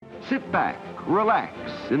Sit back, relax,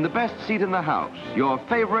 in the best seat in the house, your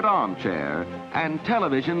favorite armchair, and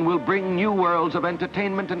television will bring new worlds of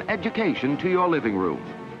entertainment and education to your living room.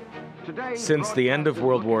 Since the end of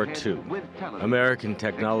World War II, American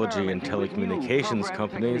technology and telecommunications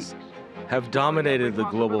companies have dominated the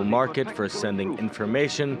global market for sending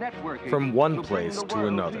information from one place to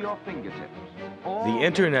another. The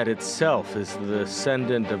Internet itself is the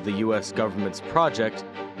descendant of the US government's project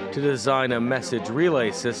to design a message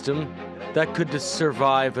relay system that could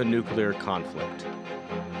survive a nuclear conflict.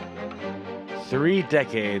 3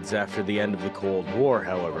 decades after the end of the Cold War,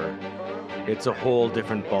 however, it's a whole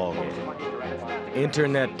different ballgame.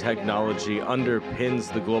 Internet technology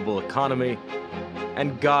underpins the global economy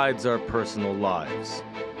and guides our personal lives.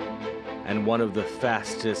 And one of the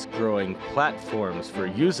fastest growing platforms for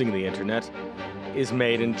using the internet is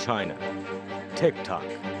made in China, TikTok.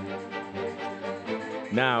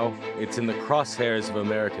 Now, it's in the crosshairs of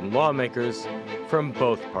American lawmakers from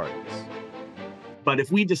both parties. But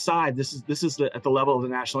if we decide this is at the level of the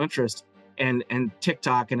national interest, and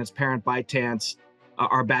TikTok and its parent ByteDance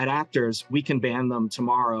are bad actors, we can ban them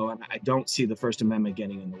tomorrow, and I don't see the First Amendment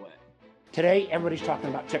getting in the way. Today, everybody's talking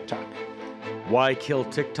about TikTok. Why kill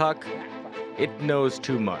TikTok? It knows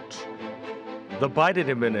too much. The Biden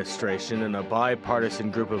administration and a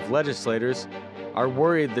bipartisan group of legislators are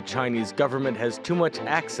worried the Chinese government has too much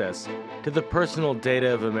access to the personal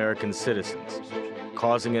data of American citizens,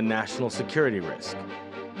 causing a national security risk.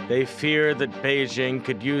 They fear that Beijing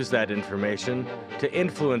could use that information to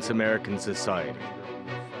influence American society.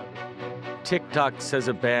 TikTok says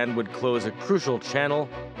a ban would close a crucial channel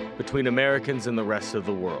between Americans and the rest of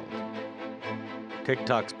the world.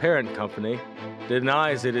 TikTok's parent company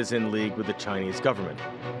denies it is in league with the Chinese government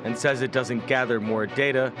and says it doesn't gather more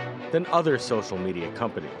data than other social media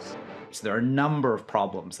companies. So there are a number of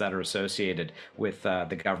problems that are associated with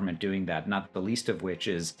the government doing that, not the least of which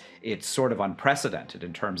is it's sort of unprecedented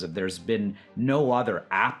in terms of there's been no other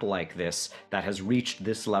app like this that has reached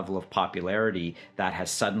this level of popularity that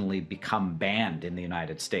has suddenly become banned in the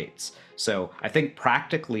United States. So I think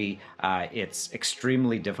practically it's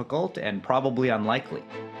extremely difficult and probably unlikely.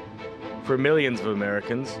 For millions of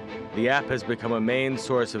Americans, the app has become a main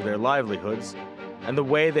source of their livelihoods and the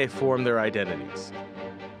way they form their identities.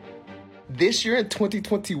 This year in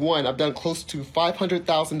 2021, I've done close to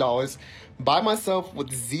 $500,000 by myself with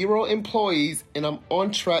 0 employees, and I'm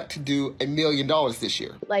on track to do $1 million this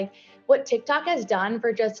year. Like what TikTok has done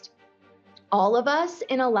for just all of us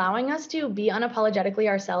in allowing us to be unapologetically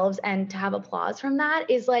ourselves and to have applause from that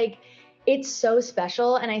is like, it's so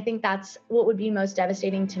special. And I think that's what would be most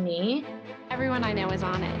devastating to me. Everyone I know is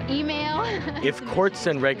on it. Email. If courts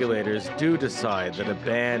and regulators do decide that a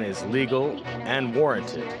ban is legal and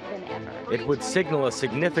warranted, it would signal a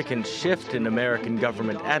significant shift in American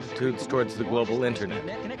government attitudes towards the global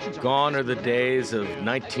internet. Gone are the days of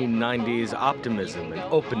 1990s optimism and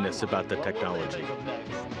openness about the technology.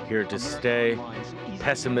 Here to stay,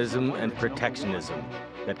 pessimism and protectionism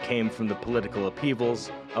that came from the political upheavals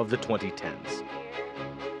of the 2010s.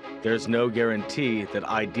 There's no guarantee that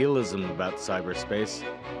idealism about cyberspace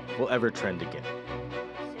will ever trend again.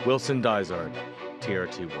 Wilson Dysart,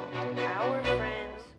 TRT World.